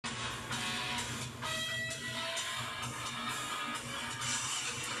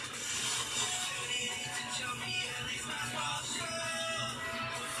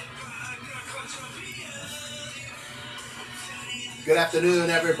Good afternoon,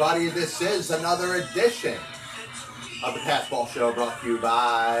 everybody. This is another edition of the Passball Show, brought to you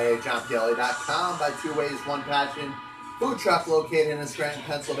by JohnPLA.com, by Two Ways, One Passion, food truck located in Scranton,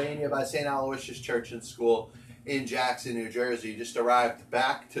 Pennsylvania, by St. Aloysius Church and School in Jackson, New Jersey. Just arrived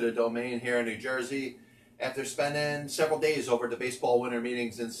back to the domain here in New Jersey after spending several days over at the baseball winter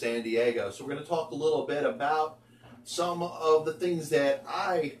meetings in San Diego. So we're going to talk a little bit about some of the things that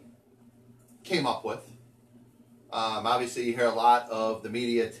I came up with. Obviously, you hear a lot of the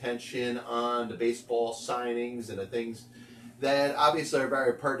media attention on the baseball signings and the things that obviously are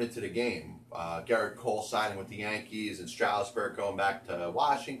very pertinent to the game. Gerrit Cole signing with the Yankees, and Strasburg going back to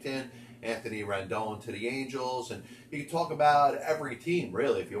Washington, Anthony Rendon to the Angels, and you can talk about every team,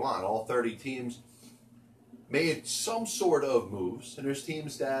 really, if you want. All 30 teams made some sort of moves, and there's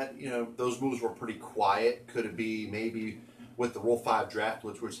teams that, you know, those moves were pretty quiet. Could it be maybe with the Rule 5 draft,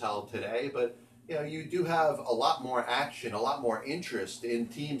 which was held today, but you know, you do have a lot more action, a lot more interest in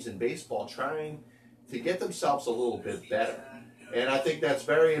teams in baseball trying to get themselves a little bit better. And I think that's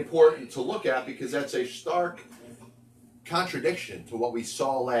very important to look at because that's a stark contradiction to what we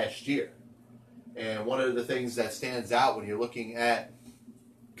saw last year. And one of the things that stands out when you're looking at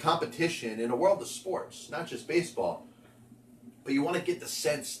competition in a world of sports, not just baseball, but you want to get the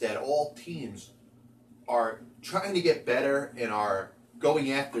sense that all teams are trying to get better and are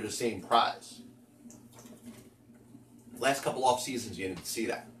going after the same prize. Last couple off seasons, you didn't see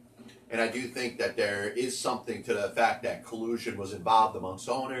that. And I do think that there is something to the fact that collusion was involved amongst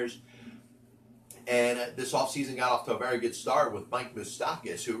owners. And this offseason got off to a very good start with Mike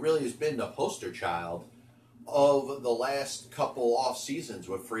Moustakas, who really has been the poster child of the last couple off seasons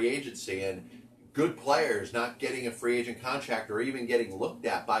with free agency and good players not getting a free agent contract or even getting looked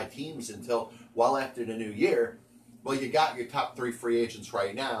at by teams until well after the new year. Well, you got your top 3 free agents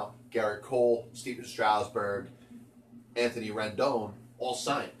right now: Gerrit Cole, Stephen Strasburg, Anthony Rendon, all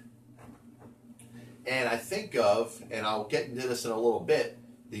signed. And I think of, and I'll get into this in a little bit,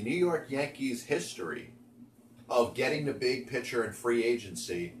 the New York Yankees' history of getting the big pitcher in free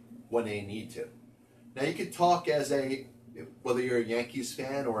agency when they need to. Now, you can talk as whether you're a Yankees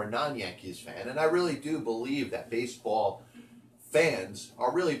fan or a non-Yankees fan, and I really do believe that baseball fans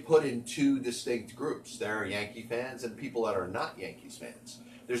are really put in 2 distinct groups. There are Yankee fans and people that are not Yankees fans.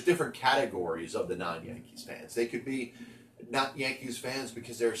 There's different categories of the non-Yankees fans. They could be not Yankees fans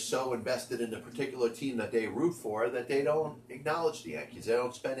because they're so invested in the particular team that they root for that they don't acknowledge the Yankees. They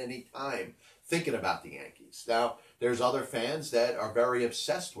don't spend any time thinking about the Yankees. Now, there's other fans that are very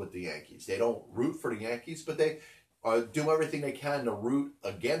obsessed with the Yankees. They don't root for the Yankees, but they do everything they can to root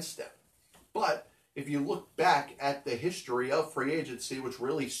against them. But if you look back at the history of free agency, which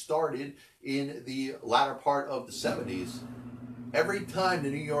really started in the latter part of the 70s, every time the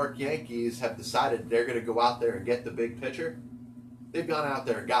New York Yankees have decided they're going to go out there and get the big pitcher, they've gone out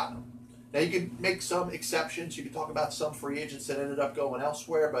there and gotten them. Now, you can make some exceptions. You can talk about some free agents that ended up going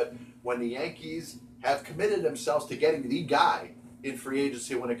elsewhere, but when the Yankees have committed themselves to getting the guy in free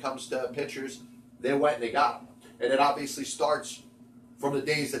agency when it comes to pitchers, they went and they got him. And it obviously starts from the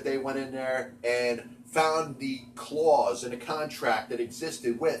days that they went in there and found the clause in a contract that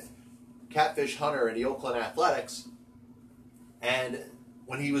existed with Catfish Hunter and the Oakland Athletics. And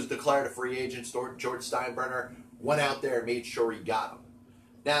when he was declared a free agent, George Steinbrenner went out there and made sure he got him.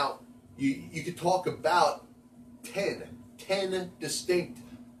 Now, you could talk about 10 distinct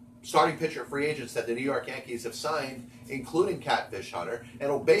starting pitcher free agents that the New York Yankees have signed, including Catfish Hunter, and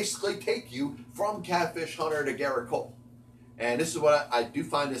it'll basically take you from Catfish Hunter to Gerrit Cole. And this is what I do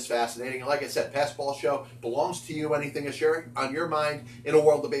find this fascinating. And like I said, Passball Show belongs to you. Anything is on your mind in a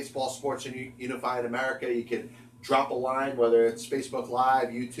world of baseball, sports, and unified America, you can drop a line, whether it's Facebook Live,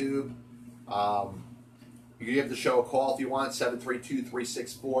 YouTube. You can give the show a call if you want,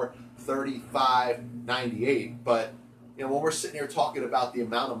 732-364-3598. But you know, when we're sitting here talking about the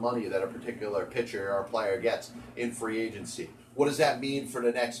amount of money that a particular pitcher or player gets in free agency, what does that mean for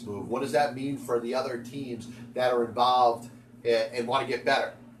the next move? What does that mean for the other teams that are involved and want to get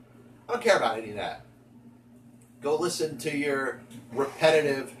better? I don't care about any of that. Go listen to your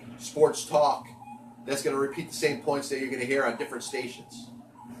repetitive sports talk that's going to repeat the same points that you're going to hear on different stations.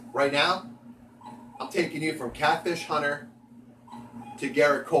 Right now, I'm taking you from Catfish Hunter to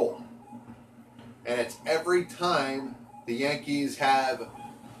Gerrit Cole. And it's every time the Yankees have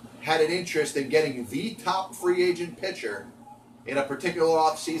had an interest in getting the top free agent pitcher in a particular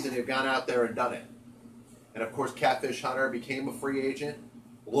offseason, they've gone out there and done it. And of course, Catfish Hunter became a free agent.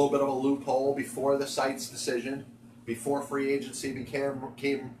 A little bit of a loophole before the Sites decision, before free agency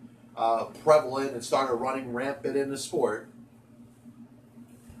became prevalent and started running rampant in the sport.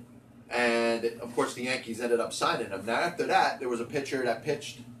 And, of course, the Yankees ended up signing him. Now, after that, there was a pitcher that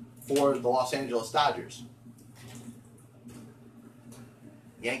pitched for the Los Angeles Dodgers.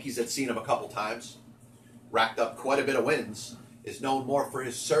 The Yankees had seen him a couple times, racked up quite a bit of wins, is known more for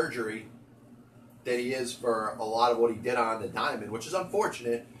his surgery than he is for a lot of what he did on the diamond, which is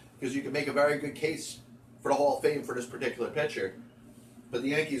unfortunate because you can make a very good case for the Hall of Fame for this particular pitcher. But the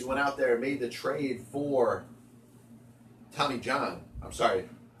Yankees went out there and made the trade for Tommy John. I'm sorry.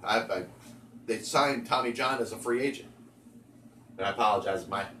 They signed Tommy John as a free agent. And I apologize.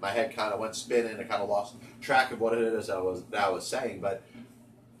 My head kind of went spinning. I kind of lost track of what it is that I was saying. But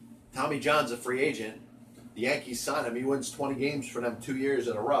Tommy John's a free agent. The Yankees sign him. He wins 20 games for them 2 years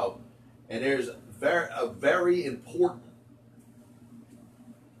in a row. And there's a very important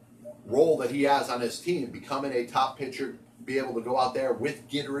role that he has on his team, becoming a top pitcher, be able to go out there with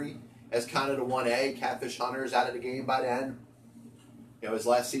Guidry as kind of the 1A. Catfish Hunter's out of the game by then. You know, his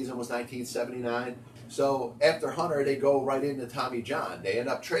last season was 1979. So after Hunter, they go right into Tommy John. They end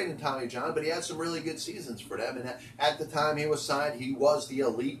up trading Tommy John, but he had some really good seasons for them. And at the time he was signed, he was the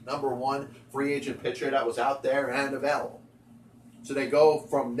elite #1 free agent pitcher that was out there and available. So they go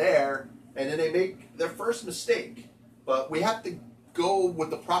from there, and then they make their first mistake. But we have to go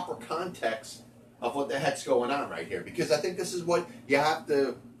with the proper context of what the heck's going on right here, because I think this is what you have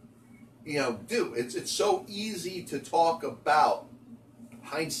to, do. It's so easy to talk about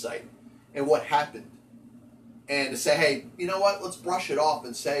hindsight and what happened, and to say, hey, you know what, let's brush it off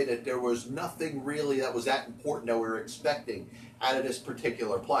and say that there was nothing really that was that important that we were expecting out of this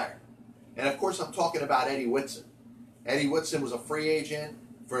particular player. And of course I'm talking about Eddie Whitson. Eddie Whitson was a free agent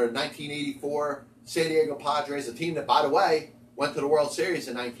for 1984 San Diego Padres, a team that, by the way, went to the World Series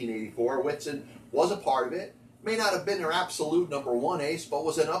in 1984. Whitson was a part of it. May not have been their absolute #1 ace, but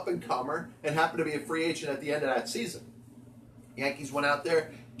was an up-and-comer and happened to be a free agent at the end of that season. Yankees went out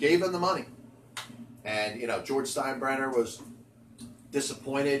there, gave him the money. And, George Steinbrenner was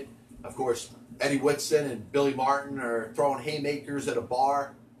disappointed. Of course, Eddie Whitson and Billy Martin are throwing haymakers at a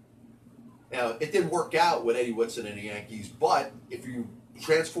bar. It didn't work out with Eddie Whitson and the Yankees, but if you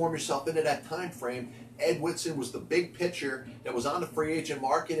transform yourself into that time frame, Ed Whitson was the big pitcher that was on the free agent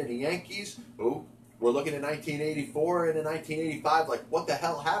market, and the Yankees, who we're looking at 1984 and in 1985, like, what the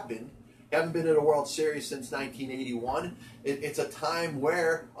hell happened? Haven't been in a World Series since 1981. It's a time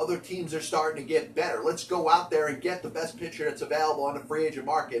where other teams are starting to get better. Let's go out there and get the best pitcher that's available on the free agent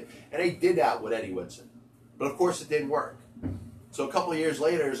market. And they did that with Eddie Whitson. But of course it didn't work. So a couple of years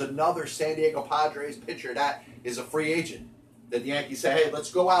later, there's another San Diego Padres pitcher that is a free agent that the Yankees say, hey,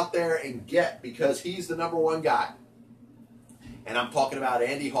 let's go out there and get, because he's the #1 guy. And I'm talking about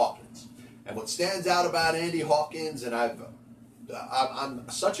Andy Hawkins. And what stands out about Andy Hawkins, and I'm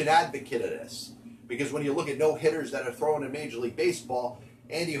such an advocate of this, because when you look at no-hitters that are thrown in Major League Baseball,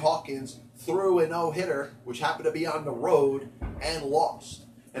 Andy Hawkins threw a no-hitter, which happened to be on the road, and lost.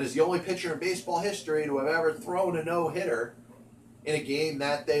 And is the only pitcher in baseball history to have ever thrown a no-hitter in a game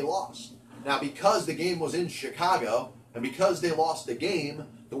that they lost. Now, because the game was in Chicago, and because they lost the game,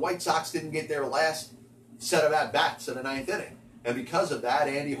 the White Sox didn't get their last set of at-bats in the 9th inning. And because of that,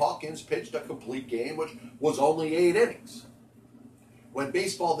 Andy Hawkins pitched a complete game, which was only 8 innings. When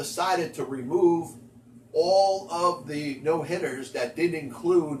baseball decided to remove all of the no-hitters that didn't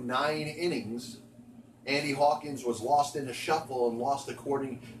include 9 innings, Andy Hawkins was lost in the shuffle and lost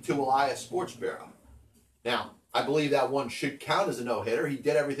according to Elias Sports Bureau. Now, I believe that one should count as a no-hitter. He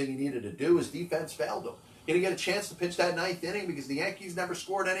did everything he needed to do. His defense failed him. He didn't get a chance to pitch that 9th inning because the Yankees never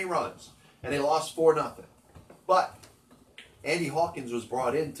scored any runs, and they lost 4-0. But Andy Hawkins was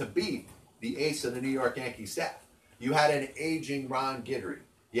brought in to be the ace of the New York Yankees staff. You had an aging Ron Guidry.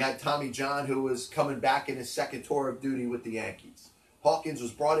 You had Tommy John, who was coming back in his second tour of duty with the Yankees. Hawkins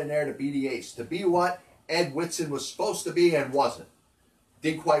was brought in there to be the ace, to be what Ed Whitson was supposed to be and wasn't.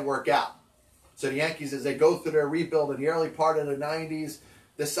 Didn't quite work out. So the Yankees, as they go through their rebuild in the early part of the 90s,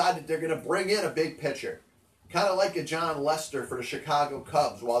 decided they're going to bring in a big pitcher. Kind of like a John Lester for the Chicago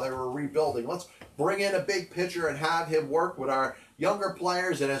Cubs while they were rebuilding. Let's bring in a big pitcher and have him work with our younger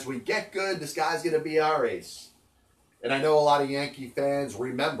players, and as we get good, this guy's going to be our ace. And I know a lot of Yankee fans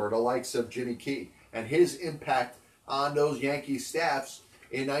remember the likes of Jimmy Key and his impact on those Yankee staffs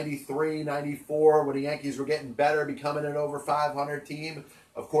in 93, 94, when the Yankees were getting better, becoming an over 500 team.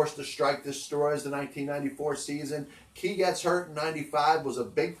 Of course, the strike destroys the 1994 season. Key gets hurt in 95, was a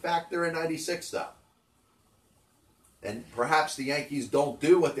big factor in 96, though. And perhaps the Yankees don't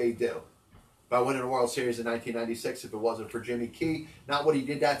do what they do by winning the World Series in 1996 if it wasn't for Jimmy Key. Not what he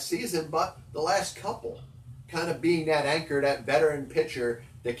did that season, but the last couple. Kind of being that anchor, that veteran pitcher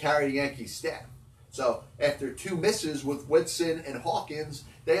that carried the Yankees staff. So after 2 misses with Whitson and Hawkins,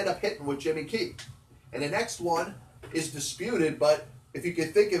 they end up hitting with Jimmy Key. And the next one is disputed, but if you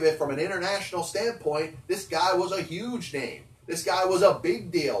could think of it from an international standpoint, this guy was a huge name. This guy was a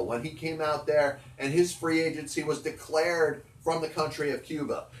big deal when he came out there and his free agency was declared from the country of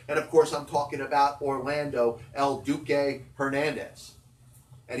Cuba. And of course, I'm talking about Orlando El Duque Hernandez.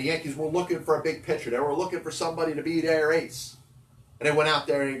 And the Yankees were looking for a big pitcher. They were looking for somebody to be their ace. And they went out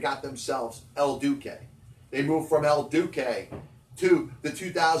there and got themselves El Duque. They moved from El Duque to the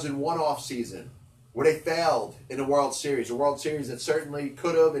 2001 offseason, where they failed in the World Series. A World Series that certainly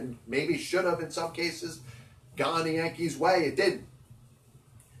could have and maybe should have in some cases gone the Yankees' way. It didn't.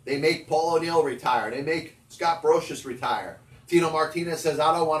 They make Paul O'Neill retire. They make Scott Brosius retire. Tino Martinez says,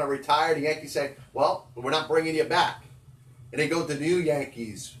 I don't want to retire. The Yankees say, well, we're not bringing you back. And they go to the new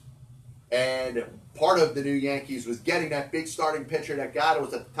Yankees. And part of the new Yankees was getting that big starting pitcher, that guy that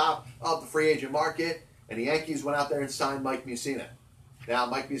was at the top of the free agent market. And the Yankees went out there and signed Mike Mussina. Now,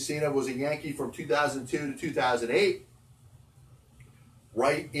 Mike Mussina was a Yankee from 2002 to 2008,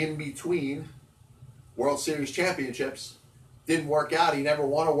 right in between World Series championships. Didn't work out. He never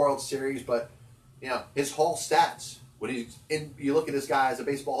won a World Series, but you know his Hall stats. When he's in, you look at this guy as a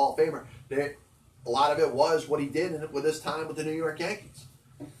Baseball Hall of Famer. A lot of it was what he did with his time with the New York Yankees.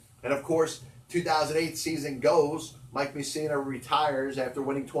 And of course, 2008 season goes. Mike Mussina retires after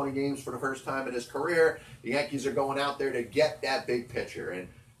winning 20 games for the first time in his career. The Yankees are going out there to get that big pitcher. And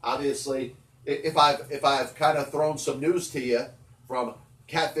obviously, if I've kind of thrown some news to you, from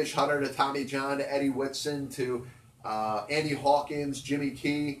Catfish Hunter to Tommy John to Eddie Whitson to Andy Hawkins, Jimmy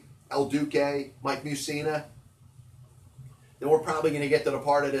Key, El Duque, Mike Mussina, then we're probably going to get to the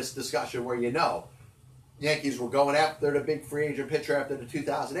part of this discussion where Yankees were going after the big free agent pitcher after the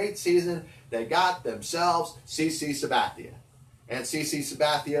 2008 season. They got themselves CC Sabathia. And CC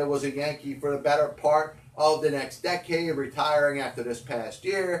Sabathia was a Yankee for the better part of the next decade, retiring after this past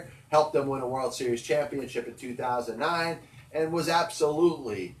year, helped them win a World Series championship in 2009, and was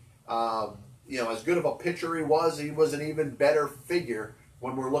absolutely, as good of a pitcher he was an even better figure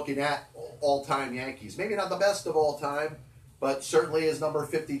when we're looking at all-time Yankees. Maybe not the best of all time, but certainly his number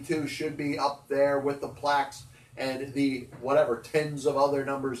 52 should be up there with the plaques and the tens of other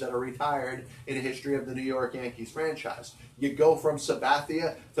numbers that are retired in the history of the New York Yankees franchise. You go from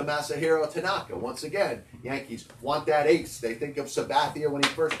Sabathia to Masahiro Tanaka. Once again, Yankees want that ace. They think of Sabathia when he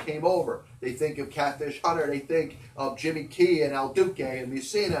first came over. They think of Catfish Hunter. They think of Jimmy Key and El Duque and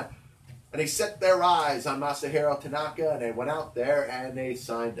Mussina. And they set their eyes on Masahiro Tanaka, and they went out there and they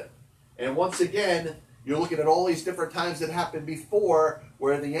signed him. And once again, you're looking at all these different times that happened before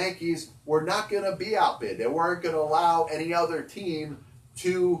where the Yankees were not going to be outbid. They weren't going to allow any other team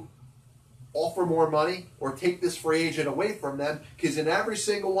to offer more money or take this free agent away from them, because in every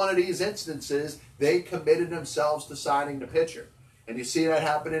single one of these instances, they committed themselves to signing the pitcher. And you see that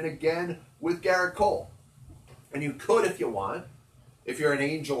happening again with Garrett Cole. And you could, if you want, if you're an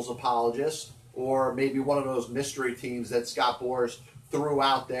Angels apologist or maybe one of those mystery teams that Scott Boras threw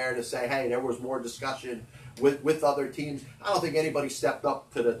out there to say, hey, there was more discussion with other teams. I don't think anybody stepped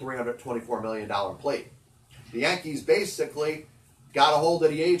up to the $324 million plate. The Yankees basically got a hold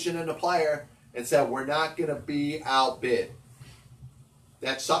of the agent and the player and said, we're not going to be outbid.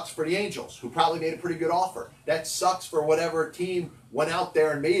 That sucks for the Angels, who probably made a pretty good offer. That sucks for whatever team went out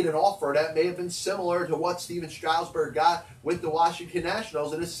there and made an offer that may have been similar to what Steven Strasburg got with the Washington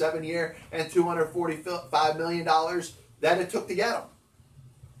Nationals in his 7-year and $245 million that it took to get him.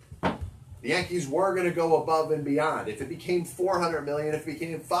 The Yankees were going to go above and beyond. If it became $400 million, if it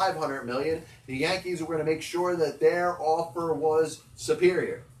became $500 million, the Yankees were going to make sure that their offer was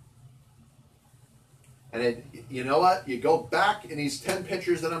superior. And it, you know what? You go back in these 10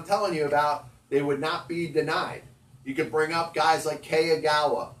 pitchers that I'm telling you about, they would not be denied. You could bring up guys like Kei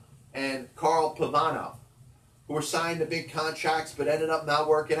Agawa and Carl Pavanov, who were signed to big contracts but ended up not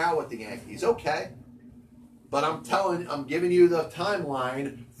working out with the Yankees. Okay. But I'm giving you the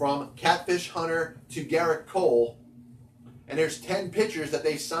timeline from Catfish Hunter to Garrett Cole. And there's 10 pitchers that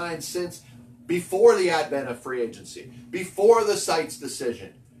they signed since before the advent of free agency, before the Seitz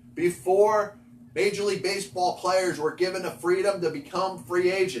decision, before Major League Baseball players were given the freedom to become free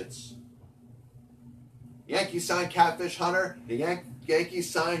agents. The Yankees signed Catfish Hunter. The Yankees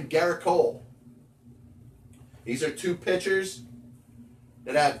signed Garrett Cole. These are 2 pitchers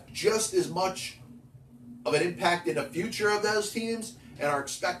that have just as much of an impact in the future of those teams and are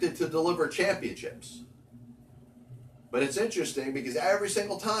expected to deliver championships. But it's interesting because every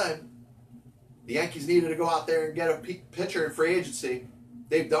single time the Yankees needed to go out there and get a pitcher in free agency,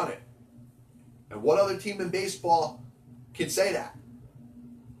 they've done it. And what other team in baseball can say that?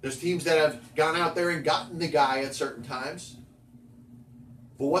 There's teams that have gone out there and gotten the guy at certain times.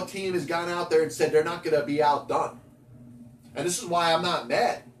 But what team has gone out there and said they're not going to be outdone? And this is why I'm not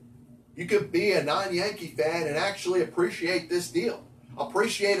mad. You could be a non-Yankee fan and actually appreciate this deal.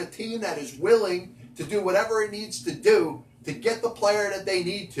 Appreciate a team that is willing to do whatever it needs to do to get the player that they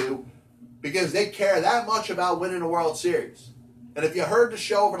need to, because they care that much about winning a World Series. And if you heard the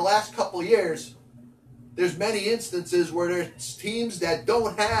show over the last couple of years, there's many instances where there's teams that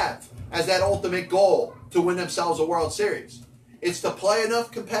don't have as that ultimate goal to win themselves a World Series. It's to play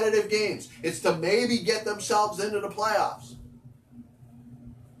enough competitive games. It's to maybe get themselves into the playoffs.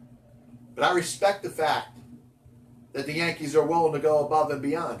 But I respect the fact that the Yankees are willing to go above and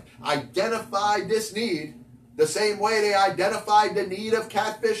beyond. Identified this need the same way they identified the need of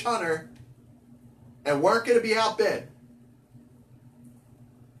Catfish Hunter and weren't going to be outbid.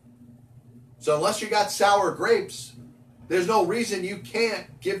 So unless you got sour grapes, there's no reason you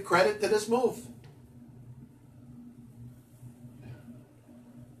can't give credit to this move.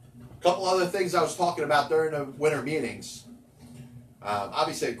 A couple other things I was talking about during the winter meetings.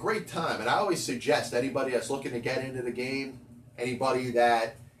 Obviously a great time, and I always suggest anybody that's looking to get into the game, anybody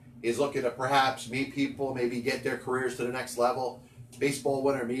that is looking to perhaps meet people, maybe get their careers to the next level, baseball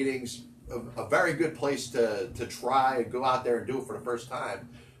winter meetings, a very good place to try and go out there and do it for the first time.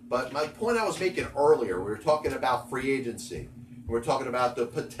 But my point I was making earlier, we were talking about free agency. We were talking about the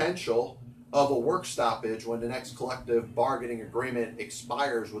potential of a work stoppage when the next collective bargaining agreement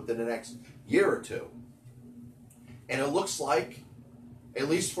expires within the next year or two. And it looks like, at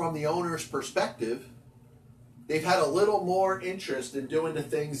least from the owner's perspective, they've had a little more interest in doing the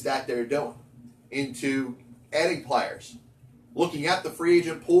things that they're doing, into adding players, looking at the free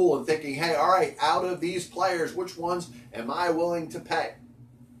agent pool and thinking, hey, all right, out of these players, which ones am I willing to pay?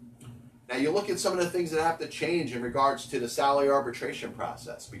 Now, you look at some of the things that have to change in regards to the salary arbitration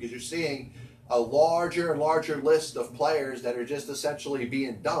process, because you're seeing a larger and larger list of players that are just essentially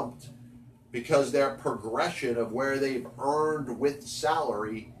being dumped because their progression of where they've earned with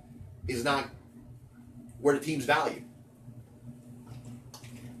salary is not where the team's valued.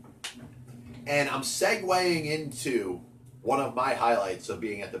 And I'm segueing into one of my highlights of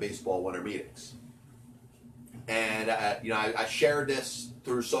being at the baseball winter meetings. And I shared this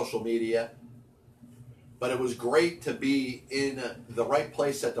through social media, but it was great to be in the right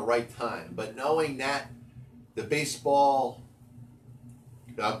place at the right time. But knowing that the baseball,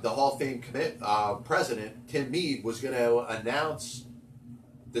 the Hall of Fame president, Tim Mead, was going to announce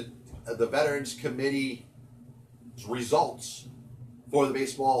the Veterans Committee's results for the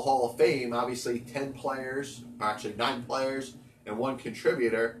Baseball Hall of Fame, obviously 10 players, or actually 9 players and 1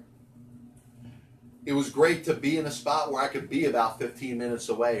 contributor. It was great to be in a spot where I could be about 15 minutes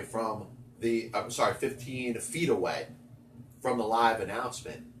away from 15 feet away from the live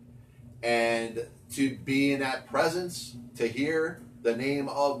announcement. And to be in that presence, to hear the name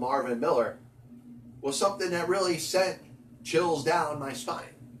of Marvin Miller, was something that really sent chills down my spine.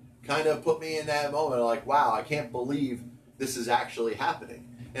 Kind of put me in that moment like, wow, I can't believe this is actually happening.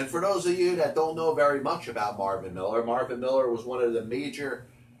 And for those of you that don't know very much about Marvin Miller was one of the major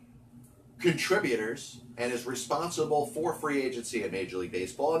contributors and is responsible for free agency in Major League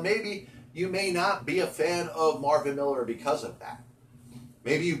Baseball. And maybe you may not be a fan of Marvin Miller because of that.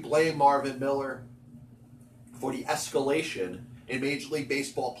 Maybe you blame Marvin Miller for the escalation in Major League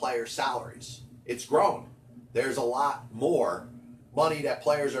Baseball player salaries. It's grown. There's a lot more money that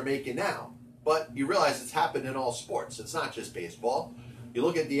players are making now. But you realize it's happened in all sports. It's not just baseball. You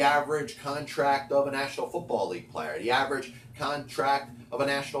look at the average contract of a National Football League player, the average contract of a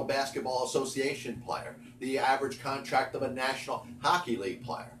National Basketball Association player, the average contract of a National Hockey League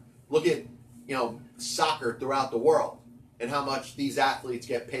player. Look at, soccer throughout the world and how much these athletes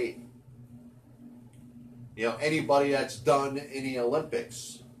get paid. Anybody that's done in the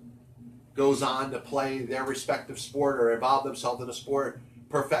Olympics goes on to play their respective sport or involve themselves in a sport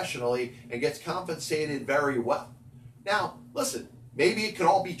professionally and gets compensated very well. Now, listen, maybe it could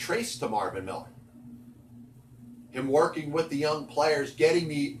all be traced to Marvin Miller. Him working with the young players, getting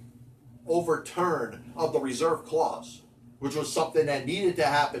the overturn of the reserve clause, which was something that needed to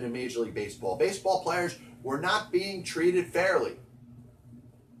happen in Major League Baseball. Baseball players were not being treated fairly.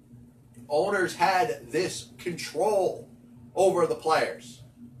 Owners had this control over the players.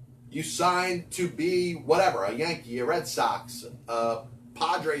 You signed to be whatever, a Yankee, a Red Sox, a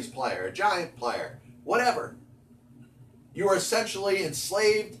Padres player, a Giant player, whatever. You are essentially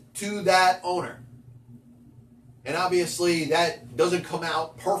enslaved to that owner. And obviously that doesn't come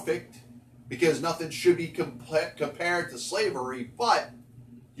out perfect because nothing should be compared to slavery, but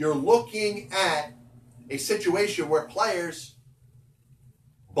you're looking at a situation where players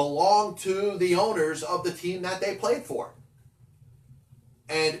belong to the owners of the team that they played for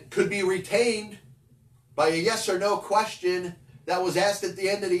and could be retained by a yes or no question that was asked at the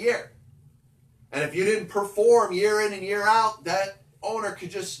end of the year. And if you didn't perform year in and year out, that owner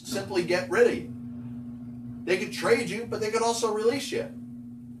could just simply get rid of you. They could trade you, but they could also release you.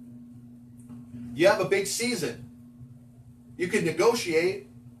 You have a big season. You could negotiate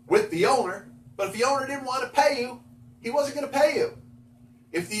with the owner, but if the owner didn't want to pay you, he wasn't going to pay you.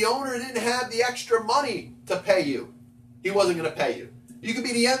 If the owner didn't have the extra money to pay you, he wasn't going to pay you. You could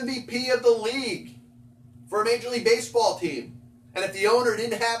be the MVP of the league for a Major League Baseball team, and if the owner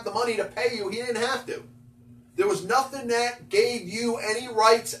didn't have the money to pay you, he didn't have to. There was nothing that gave you any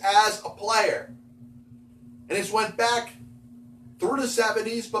rights as a player. And it's went back through the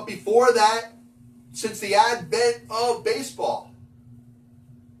 70s, but before that, since the advent of baseball.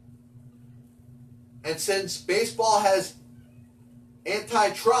 And since baseball has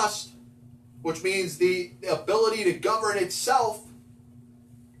antitrust, which means the ability to govern itself,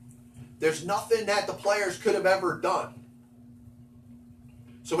 there's nothing that the players could have ever done.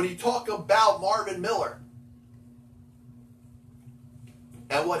 So when you talk about Marvin Miller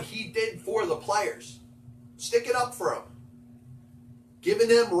and what he did for the players, sticking up for them, giving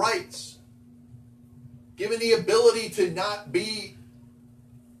them rights, given the ability to not be,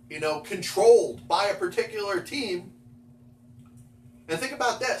 controlled by a particular team. And think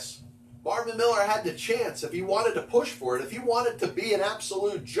about this. Marvin Miller had the chance, if he wanted to push for it, if he wanted to be an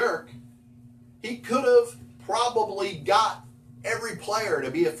absolute jerk, he could have probably got every player to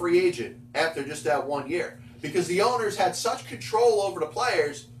be a free agent after just that 1 year. Because the owners had such control over the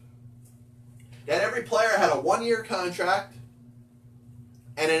players that every player had a 1-year contract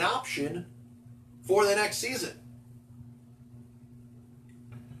and an option for the next season.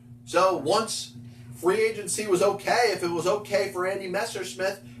 So once free agency was okay, if it was okay for Andy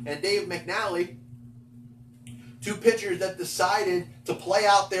Messersmith and Dave McNally, two pitchers that decided to play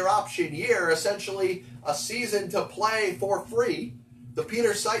out their option year, essentially a season to play for free, the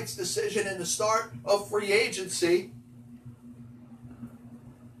Peter Seitz decision in the start of free agency,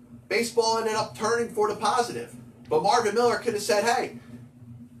 baseball ended up turning for the positive. But Marvin Miller could have said, hey,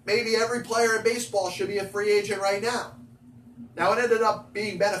 maybe every player in baseball should be a free agent right now. Now, it ended up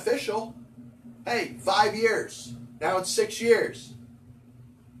being beneficial. Hey, 5 years. Now it's 6 years.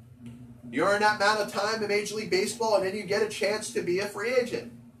 You earn that amount of time in Major League Baseball, and then you get a chance to be a free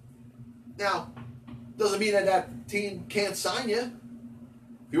agent. Now, doesn't mean that that team can't sign you.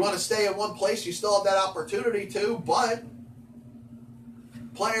 If you want to stay in one place, you still have that opportunity to, but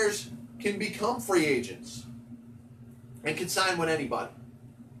players can become free agents and can sign with anybody.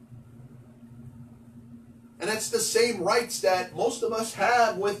 And that's the same rights that most of us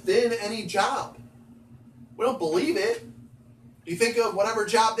have within any job. We don't believe it. You think of whatever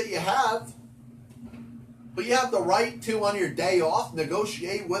job that you have, but you have the right to, on your day off,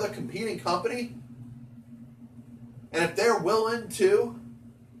 negotiate with a competing company. And if they're willing to,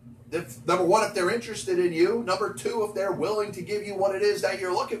 number one, if they're interested in you. Number two, if they're willing to give you what it is that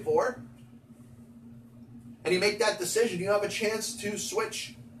you're looking for. And you make that decision, you have a chance to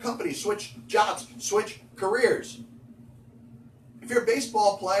switch companies, switch jobs, switch careers. If you're a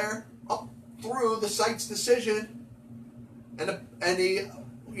baseball player, up through the Seitz decision and the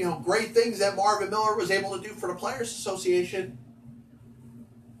great things that Marvin Miller was able to do for the Players Association,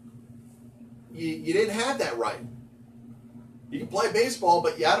 you didn't have that right. You can play baseball,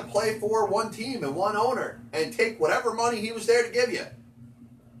 but you had to play for one team and one owner and take whatever money he was there to give you.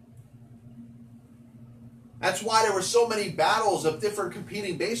 That's why there were so many battles of different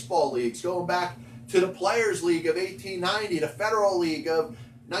competing baseball leagues, going back to the Players League of 1890, the Federal League of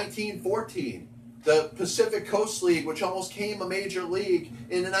 1914, the Pacific Coast League, which almost came a major league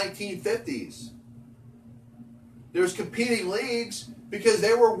in the 1950s. There's competing leagues because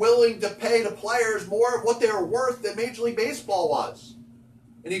they were willing to pay the players more of what they were worth than Major League Baseball was.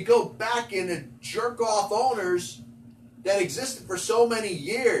 And you go back into jerk-off owners that existed for so many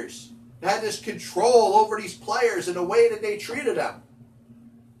years, had this control over these players and the way that they treated them.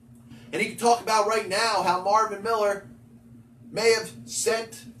 And you can talk about right now how Marvin Miller may have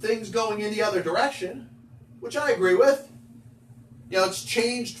sent things going in the other direction, which I agree with. It's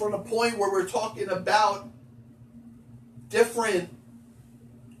changed from the point where we're talking about different,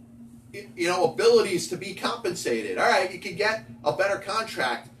 abilities to be compensated. All right, you could get a better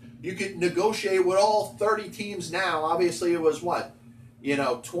contract. You could negotiate with all 30 teams now. Obviously, it was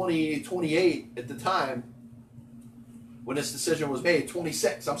 28 at the time when this decision was made.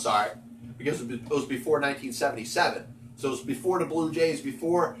 26, I'm sorry, because it was before 1977. So it was before the Blue Jays,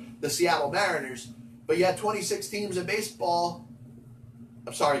 before the Seattle Mariners. But you had 26 teams in baseball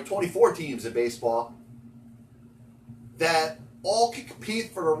 24 teams in baseball that all can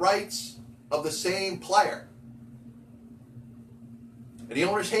compete for the rights of the same player. And the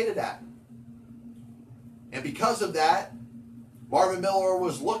owners hated that. And because of that, Marvin Miller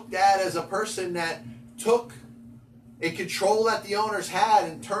was looked at as a person that took a control that the owners had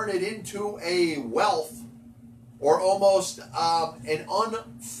and turned it into a wealth or almost an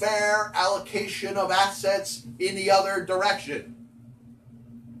unfair allocation of assets in the other direction.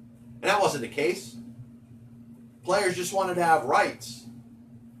 And that wasn't the case. Players just wanted to have rights.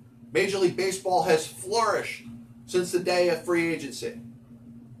 Major League Baseball has flourished since the day of free agency.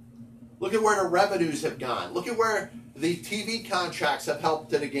 Look at where the revenues have gone. Look at where the TV contracts have helped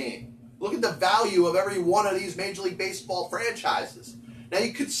to the game. Look at the value of every one of these Major League Baseball franchises. Now,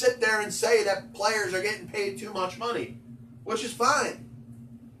 you could sit there and say that players are getting paid too much money, which is fine.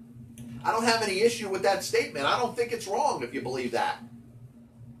 I don't have any issue with that statement. I don't think it's wrong if you believe that.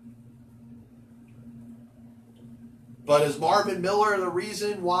 But is Marvin Miller the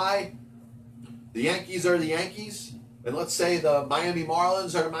reason why the Yankees are the Yankees? And let's say the Miami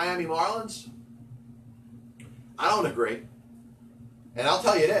Marlins are the Miami Marlins? I don't agree. And I'll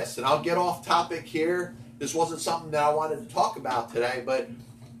tell you this, and I'll get off topic here. This wasn't something that I wanted to talk about today, but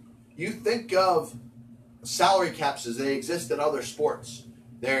you think of salary caps as they exist in other sports.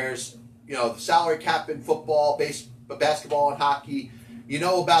 There's, the salary cap in football, basketball, and hockey. You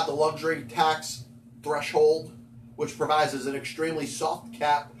know about the luxury tax threshold, which provides as an extremely soft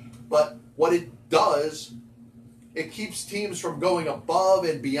cap, but what it does, it keeps teams from going above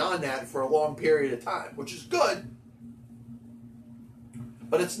and beyond that for a long period of time, which is good.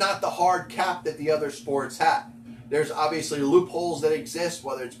 But it's not the hard cap that the other sports have. There's obviously loopholes that exist,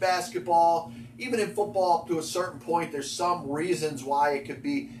 whether it's basketball, even in football up to a certain point, there's some reasons why it could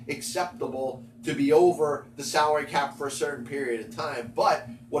be acceptable to be over the salary cap for a certain period of time. But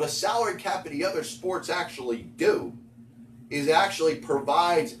what a salary cap in the other sports actually do is it actually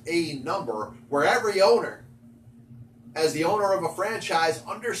provides a number where every owner, as the owner of a franchise,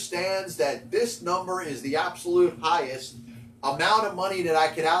 understands that this number is the absolute highest amount of money that I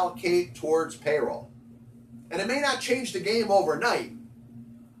could allocate towards payroll. And it may not change the game overnight.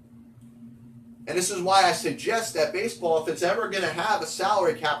 And this is why I suggest that baseball, if it's ever going to have a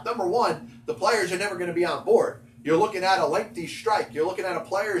salary cap, number one, the players are never going to be on board. You're looking at a lengthy strike. You're looking at a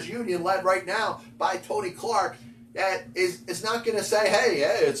players' union led right now by Tony Clark that is not going to say, hey,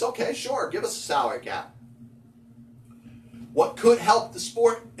 it's okay, sure, give us a salary cap. What could help the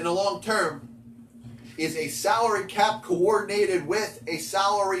sport in the long term is a salary cap coordinated with a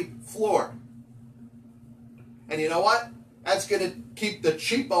salary floor. And you know what? That's going to keep the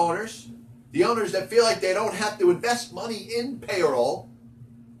cheap owners, the owners that feel like they don't have to invest money in payroll,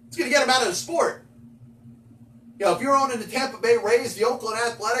 it's going to get them out of the sport. If you're owning the Tampa Bay Rays, the Oakland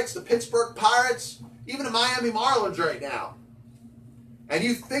Athletics, the Pittsburgh Pirates, even the Miami Marlins right now, and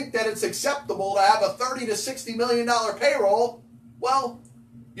you think that it's acceptable to have a $30 to $60 million payroll, well,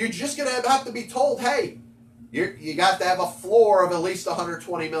 you're just going to have to be told, hey, you got to have a floor of at least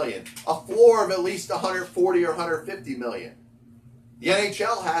 $120 million, a floor of at least $140 or $150 million. The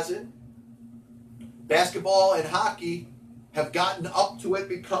NHL hasn't. Basketball and hockey have gotten up to it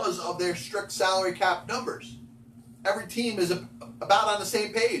because of their strict salary cap numbers. Every team is about on the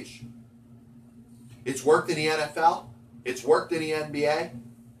same page. It's worked in the NFL. It's worked in the NBA.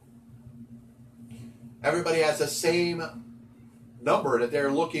 Everybody has the same number that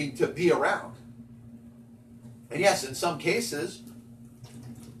they're looking to be around. And yes, in some cases,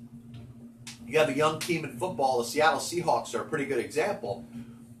 you have a young team in football. The Seattle Seahawks are a pretty good example.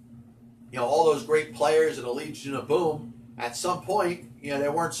 All those great players in the Legion of Boom, at some point, they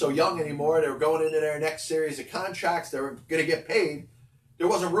weren't so young anymore. They were going into their next series of contracts. They were going to get paid. There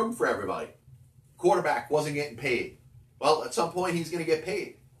wasn't room for everybody. Quarterback wasn't getting paid. Well, at some point, he's going to get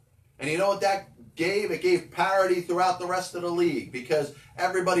paid. And you know what that gave? It gave parity throughout the rest of the league because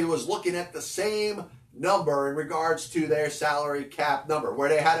everybody was looking at the same number in regards to their salary cap number, where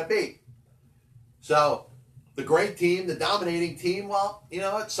they had to be. So the great team, the dominating team, well, you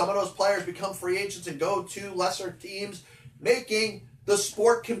know what? Some of those players become free agents and go to lesser teams, making the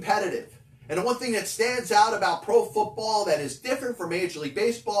sport competitive. And the one thing that stands out about pro football that is different from Major League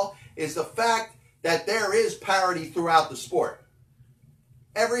Baseball is the fact that there is parity throughout the sport.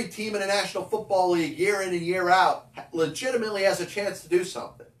 Every team in the National Football League, year in and year out, legitimately has a chance to do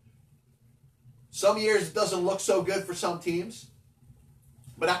something. Some years it doesn't look so good for some teams,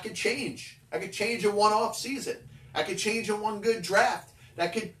 but that could change. That could change in one off season. That could change in one good draft.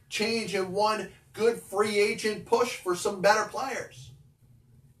 That could change in one good free agent push for some better players.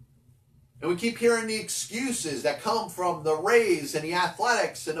 And we keep hearing the excuses that come from the Rays and the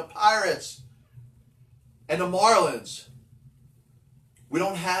Athletics and the Pirates and the Marlins. We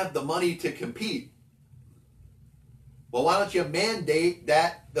don't have the money to compete. Well, why don't you mandate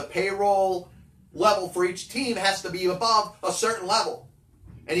that the payroll level for each team has to be above a certain level?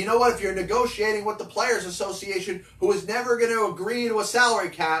 And you know what? If you're negotiating with the Players Association, who is never going to agree to a salary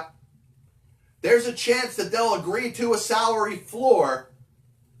cap, there's a chance that they'll agree to a salary floor,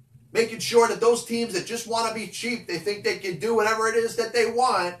 making sure that those teams that just want to be cheap, they think they can do whatever it is that they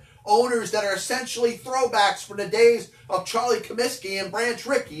want, owners that are essentially throwbacks from the days of Charlie Comiskey and Branch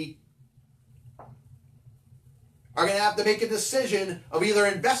Rickey, are going to have to make a decision of either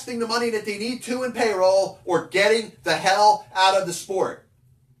investing the money that they need to in payroll or getting the hell out of the sport.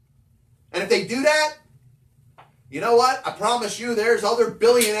 And if they do that, you know what? I promise you there's other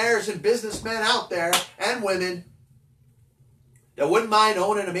billionaires and businessmen out there and women that wouldn't mind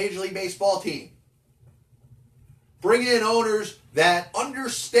owning a Major League Baseball team. Bring in owners that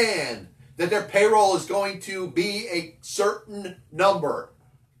understand that their payroll is going to be a certain number.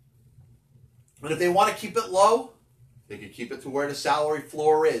 And if they want to keep it low, they can keep it to where the salary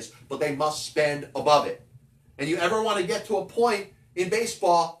floor is, but they must spend above it. And you ever want to get to a point in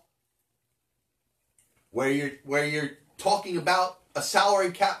baseball where you're talking about a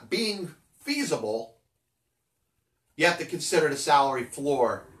salary cap being feasible, you have to consider the salary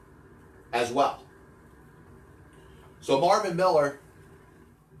floor as well. So Marvin Miller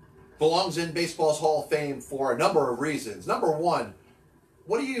belongs in baseball's Hall of Fame for a number of reasons. Number one,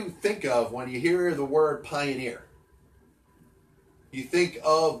 what do you think of when you hear the word pioneer? You think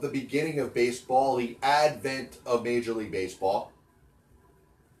of the beginning of baseball, the advent of Major League Baseball.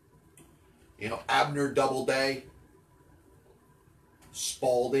 You know, Abner Doubleday,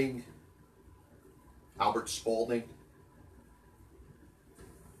 Spalding, Albert Spalding.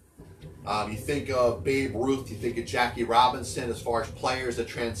 You think of Babe Ruth, you think of Jackie Robinson as far as players that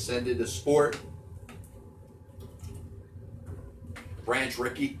transcended the sport. Branch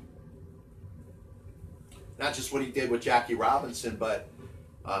Rickey. Not just what he did with Jackie Robinson, but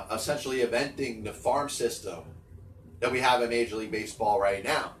essentially inventing the farm system that we have in Major League Baseball right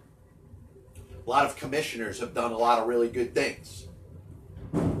now. A lot of commissioners have done a lot of really good things.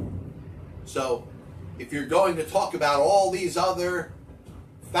 So if you're going to talk about all these other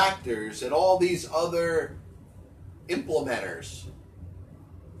factors and all these other implementers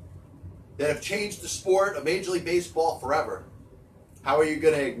that have changed the sport of Major League Baseball forever, how are you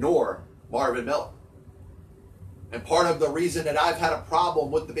going to ignore Marvin Miller? And part of the reason that I've had a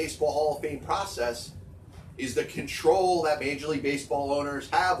problem with the Baseball Hall of Fame process is the control that Major League Baseball owners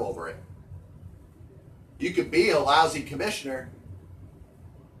have over it. You could be a lousy commissioner,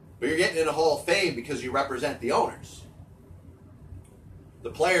 but you're getting in the Hall of Fame because you represent the owners. The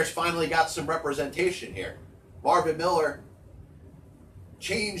players finally got some representation here. Marvin Miller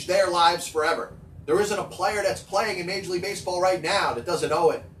changed their lives forever. There isn't a player that's playing in Major League Baseball right now that doesn't owe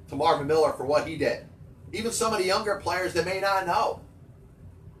it to Marvin Miller for what he did. Even some of the younger players that may not know.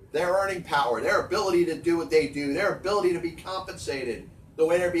 Their earning power, their ability to do what they do, their ability to be compensated the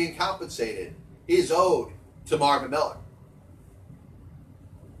way they're being compensated is owed to Marvin Miller.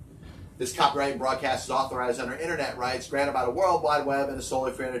 This copyright and broadcast is authorized under internet rights granted by the World Wide Web and is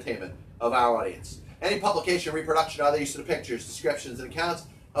solely for entertainment of our audience. Any publication, reproduction, or other use of the pictures, descriptions, and accounts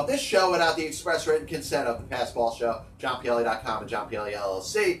of this show without the express written consent of the Passball Show, JohnPielli.com, and John Pielli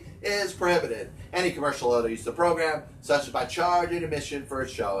LLC is prohibited. Any commercial or other use of the program, such as by charging admission for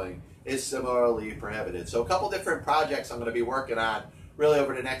its showing, is similarly prohibited. So a couple different projects I'm going to be working on really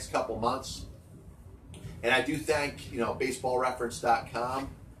over the next couple months. And I do thank, baseballreference.com.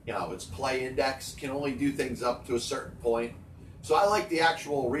 Its play index can only do things up to a certain point. So I like the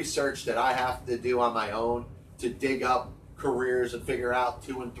actual research that I have to do on my own to dig up careers and figure out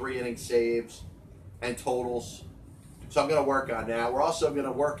 2 and 3 inning saves and totals. So I'm going to work on that. We're also going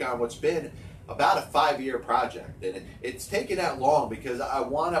to work on what's been about a 5-year project. And it's taken that long because I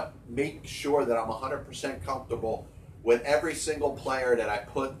want to make sure that I'm 100% comfortable with every single player that I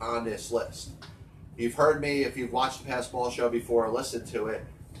put on this list. You've heard me, if you've watched the Passball Show before or listened to it,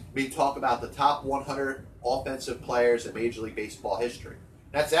 me talk about the top 100 offensive players in Major League Baseball history.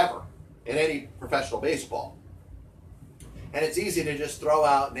 That's ever in any professional baseball. And it's easy to just throw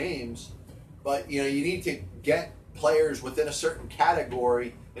out names, but you need to get players within a certain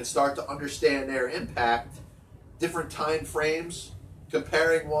category and start to understand their impact, different time frames,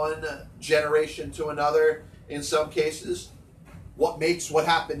 comparing one generation to another in some cases. What makes what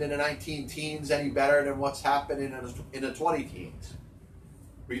happened in the 19 teens any better than what's happened in the 20 teens?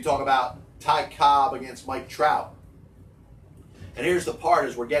 We can talk about Ty Cobb against Mike Trout. And here's the part,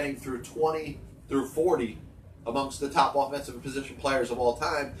 as we're getting through 20 through 40 amongst the top offensive position players of all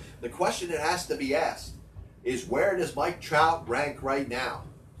time, the question that has to be asked is, where does Mike Trout rank right now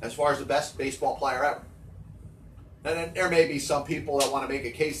as far as the best baseball player ever? And then there may be some people that want to make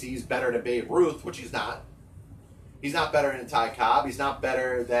a case he's better than Babe Ruth, which he's not. He's not better than Ty Cobb. He's not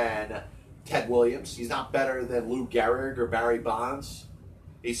better than Ted Williams. He's not better than Lou Gehrig or Barry Bonds.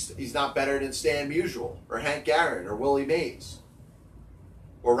 He's not better than Stan Musial or Hank Aaron or Willie Mays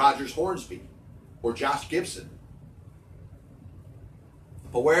or Rogers Hornsby or Josh Gibson.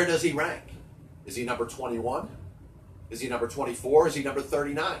 But where does he rank? Is he number 21? Is he number 24? Is he number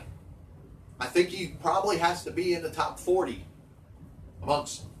 39? I think he probably has to be in the top 40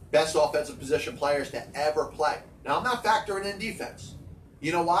 amongst best offensive position players to ever play. Now, I'm not factoring in defense.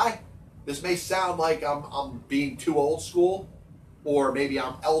 You know why? This may sound like I'm being too old school, or maybe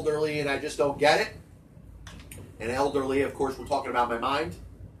I'm elderly and I just don't get it. And elderly, of course, we're talking about my mind.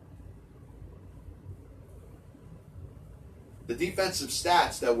 The defensive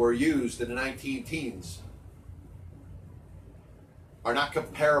stats that were used in the 19 teens are not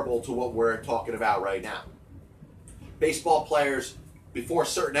comparable to what we're talking about right now. Baseball players before a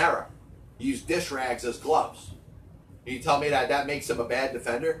certain era used dish rags as gloves. Can you tell me that makes him a bad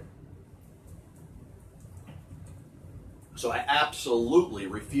defender? So I absolutely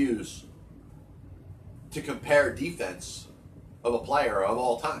refuse to compare defense of a player of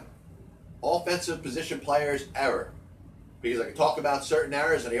all time. Offensive position players ever. Because I can talk about certain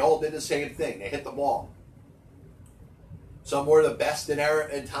eras and they all did the same thing. They hit the ball. Some were the best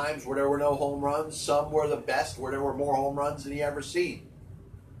in times where there were no home runs. Some were the best where there were more home runs than you ever seen.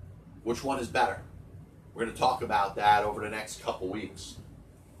 Which one is better? We're going to talk about that over the next couple weeks.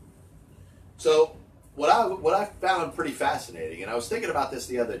 So what I found pretty fascinating, and I was thinking about this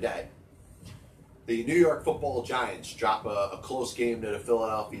the other day, the New York Football Giants drop a close game to the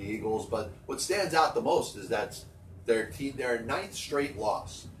Philadelphia Eagles, but what stands out the most is that their ninth straight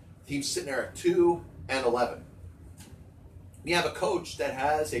loss. The team's sitting there at 2-11. You have a coach that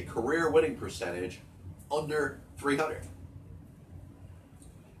has a career winning percentage under 300.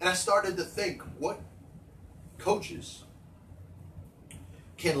 And I started to think, what coaches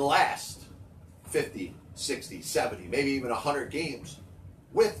can last 50, 60, 70, maybe even 100 games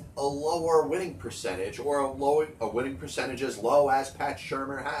with a lower winning percentage, or a winning percentage as low as Pat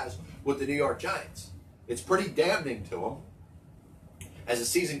Shurmur has with the New York Giants? It's pretty damning to him. As the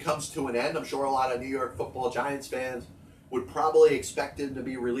season comes to an end, I'm sure a lot of New York Football Giants fans would probably expect him to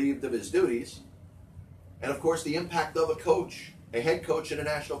be relieved of his duties. And of course, the impact of a head coach in the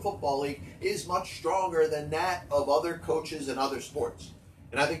National Football League, is much stronger than that of other coaches in other sports.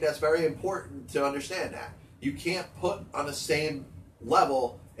 And I think that's very important to understand that. You can't put on the same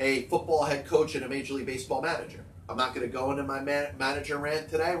level a football head coach and a Major League Baseball manager. I'm not going to go into my manager rant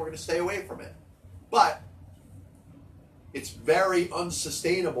today. We're going to stay away from it. But it's very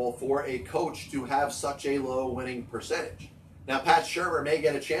unsustainable for a coach to have such a low winning percentage. Now, Pat Shurmur may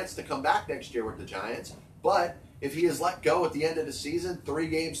get a chance to come back next year with the Giants, but if he is let go at the end of the season, 3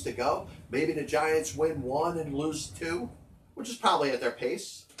 games to go, maybe the Giants win 1 and lose 2, which is probably at their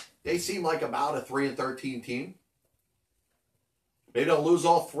pace. They seem like about a 3-13 team. Maybe they'll lose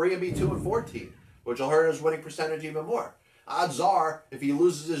all 3 and be 2-14, which will hurt his winning percentage even more. Odds are, if he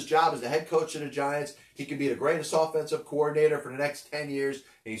loses his job as the head coach of the Giants, he could be the greatest offensive coordinator for the next 10 years,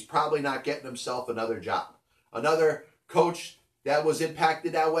 and he's probably not getting himself another job. Another coach that was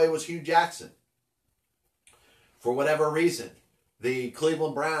impacted that way was Hugh Jackson. For whatever reason, the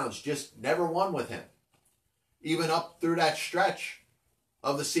Cleveland Browns just never won with him. Even up through that stretch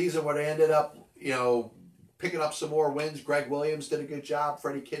of the season where they ended up, picking up some more wins. Greg Williams did a good job.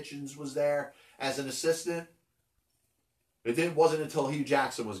 Freddie Kitchens was there as an assistant. It wasn't until Hugh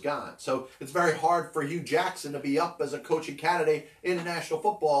Jackson was gone. So it's very hard for Hugh Jackson to be up as a coaching candidate in the National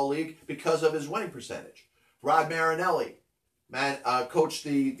Football League because of his winning percentage. Rod Marinelli, coached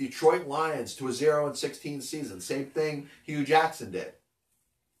the Detroit Lions to a 0-16 season. Same thing Hugh Jackson did.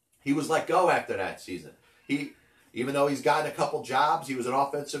 He was let go after that season. Even though he's gotten a couple jobs, he was an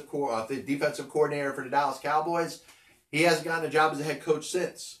defensive coordinator for the Dallas Cowboys. He hasn't gotten a job as a head coach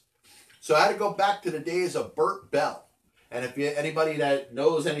since. So I had to go back to the days of Burt Bell. And if anybody that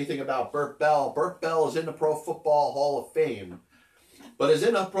knows anything about Burt Bell is in the Pro Football Hall of Fame, but is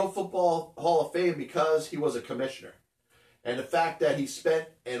in the Pro Football Hall of Fame because he was a commissioner. And the fact that he spent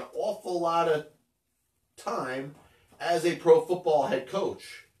an awful lot of time as a pro football head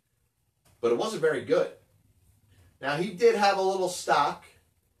coach, but it wasn't very good. Now, he did have a little stock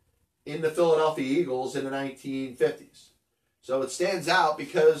in the Philadelphia Eagles in the 1950s. So it stands out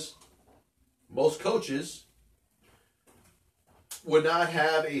because most coaches would not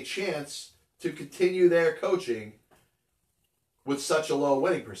have a chance to continue their coaching with such a low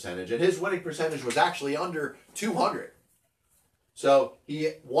winning percentage. And his winning percentage was actually under 200. So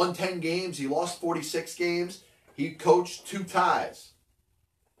he won 10 games. He lost 46 games. He coached 2 ties.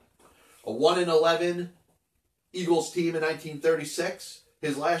 A 1-11 Eagles team in 1936.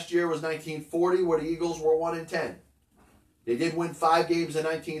 His last year was 1940, where the Eagles were 1-10. They did win 5 games in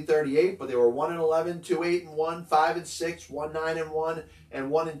 1938, but they were 1-11, 2-8-1, 5-6, 1-9-1,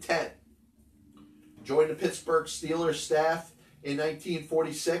 and 1-10. Joined the Pittsburgh Steelers staff in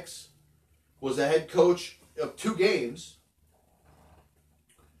 1946. Was the head coach of 2 games,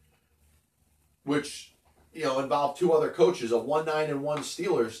 which involved 2 other coaches, a 1-9-1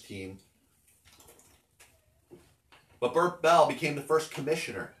 Steelers team. But Bert Bell became the first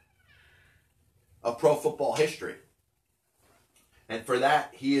commissioner of pro football history. And for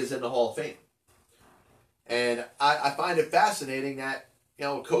that, he is in the Hall of Fame. And I find it fascinating that,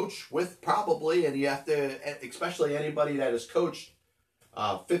 a coach with probably, and you have to, especially anybody that has coached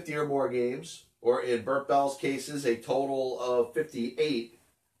 50 or more games, or in Bert Bell's cases, a total of 58,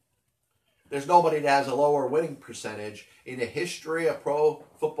 there's nobody that has a lower winning percentage in the history of pro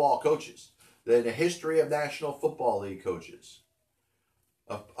football coaches than the history of National Football League coaches,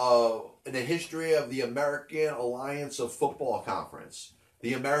 in the history of the American Alliance of Football Conference,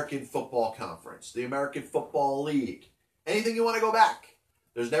 the American Football Conference, the American Football League, anything you want to go back.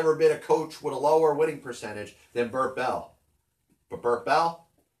 There's never been a coach with a lower winning percentage than Bert Bell. But Bert Bell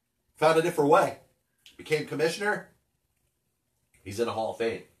found a different way. Became commissioner. He's in the Hall of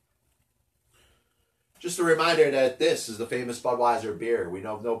Fame. Just a reminder that this is the famous Budweiser beer. We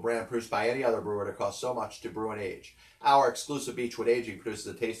know of no brand produced by any other brewer that costs so much to brew and age. Our exclusive Beechwood aging produces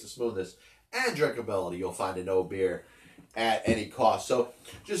a taste of smoothness and drinkability you'll find in no beer at any cost. So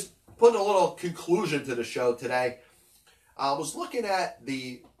just putting a little conclusion to the show today. I was looking at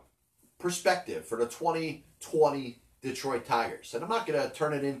the perspective for the 2020 Detroit Tigers. And I'm not going to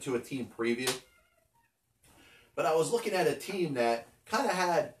turn it into a team preview. But I was looking at a team that kind of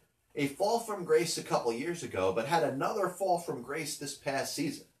had a fall from grace a couple years ago, but had another fall from grace this past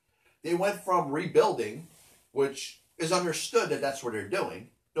season. They went from rebuilding, which is understood that that's what they're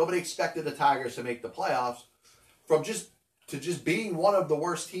doing. Nobody expected the Tigers to make the playoffs, from just being one of the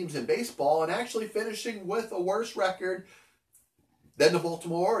worst teams in baseball and actually finishing with a worse record than the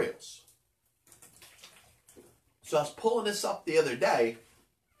Baltimore Orioles. So I was pulling this up the other day,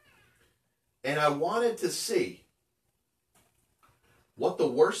 and I wanted to see what the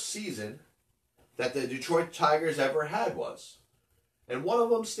worst season that the Detroit Tigers ever had was. And one of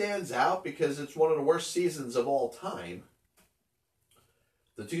them stands out because it's one of the worst seasons of all time.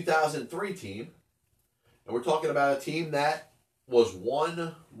 The 2003 team. And we're talking about a team that was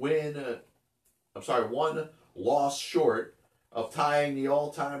one loss short of tying the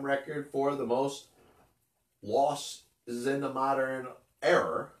all-time record for the most losses in the modern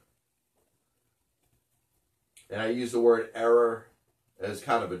era. And I use the word error as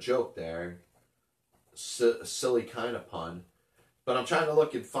kind of a joke there. Silly kind of pun. But I'm trying to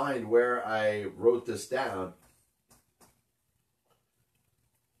look and find where I wrote this down.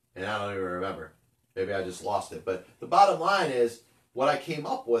 And I don't even remember. Maybe I just lost it. But the bottom line is, what I came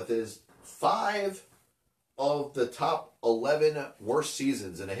up with is 5 of the top 11 worst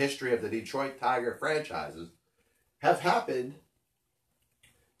seasons in the history of the Detroit Tiger franchises have happened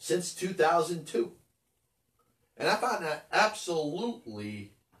since 2002. And I found that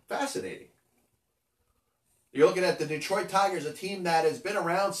absolutely fascinating. You're looking at the Detroit Tigers, a team that has been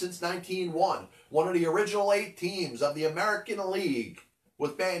around since 1901. One of the original 8 teams of the American League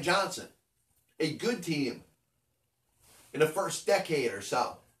with Van Johnson. A good team in the first decade or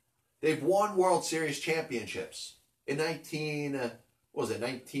so. They've won World Series championships in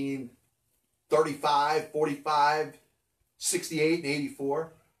 1935, 45, 68, and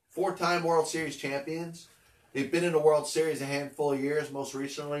 84. 4-time World Series champions. They've been in the World Series a handful of years, most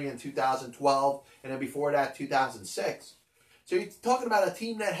recently in 2012, and then before that, 2006. So you're talking about a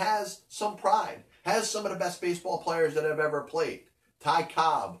team that has some pride, has some of the best baseball players that have ever played. Ty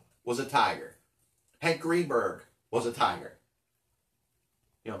Cobb was a Tiger. Hank Greenberg was a Tiger.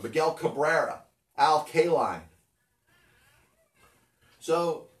 Miguel Cabrera, Al Kaline.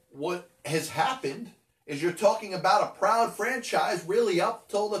 So what has happened is you're talking about a proud franchise really up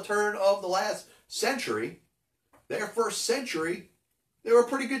till the turn of the last century. Their first century, they were a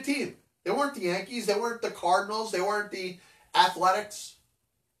pretty good team. They weren't the Yankees. They weren't the Cardinals. They weren't the Athletics.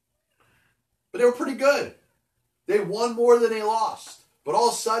 But they were pretty good. They won more than they lost. But all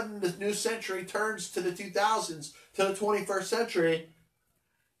of a sudden, the new century turns to the 2000s, to the 21st century.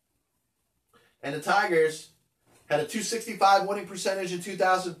 And the Tigers Had a 265 winning percentage in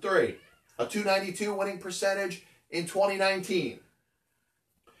 2003. A 292 winning percentage in 2019.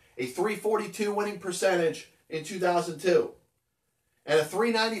 A 342 winning percentage in 2002. And a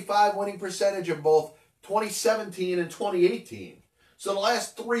 395 winning percentage in both 2017 and 2018. So the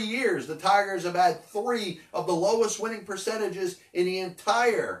last 3 years, the Tigers have had 3 of the lowest winning percentages in the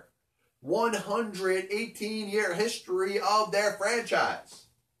entire 118-year history of their franchise.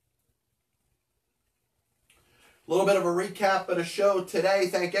 A little bit of a recap of the show today.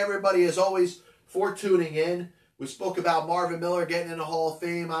 Thank everybody, as always, for tuning in. We spoke about Marvin Miller getting in the Hall of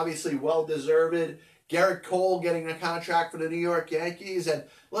Fame, obviously well-deserved. Gerrit Cole getting a contract for the New York Yankees. And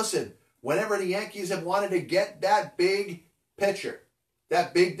listen, whenever the Yankees have wanted to get that big pitcher,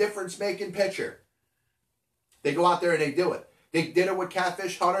 that big difference-making pitcher, they go out there and they do it. They did it with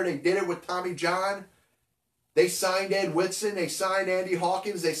Catfish Hunter. They did it with Tommy John. They signed Ed Whitson. They signed Andy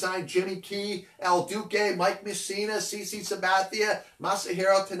Hawkins. They signed Jimmy Key, El Duque, Mike Mussina, CC Sabathia,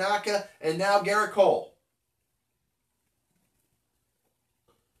 Masahiro Tanaka, and now Gerrit Cole.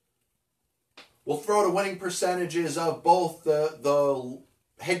 We'll throw the winning percentages of both the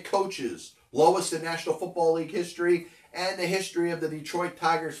head coaches, lowest in National Football League history, and the history of the Detroit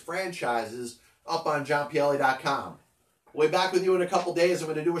Tigers franchises up on JohnPielli.com. We'll be back with you in a couple days. I'm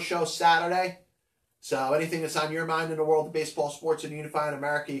going to do a show Saturday. So anything that's on your mind in the world of baseball, sports, and unifying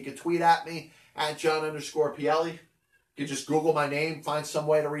America, you can tweet at me at John_Pielli. You can just Google my name, find some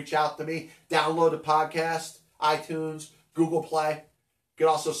way to reach out to me. Download the podcast, iTunes, Google Play. You can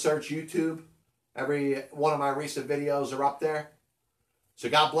also search YouTube. Every one of my recent videos are up there. So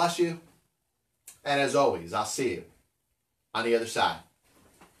God bless you. And as always, I'll see you on the other side.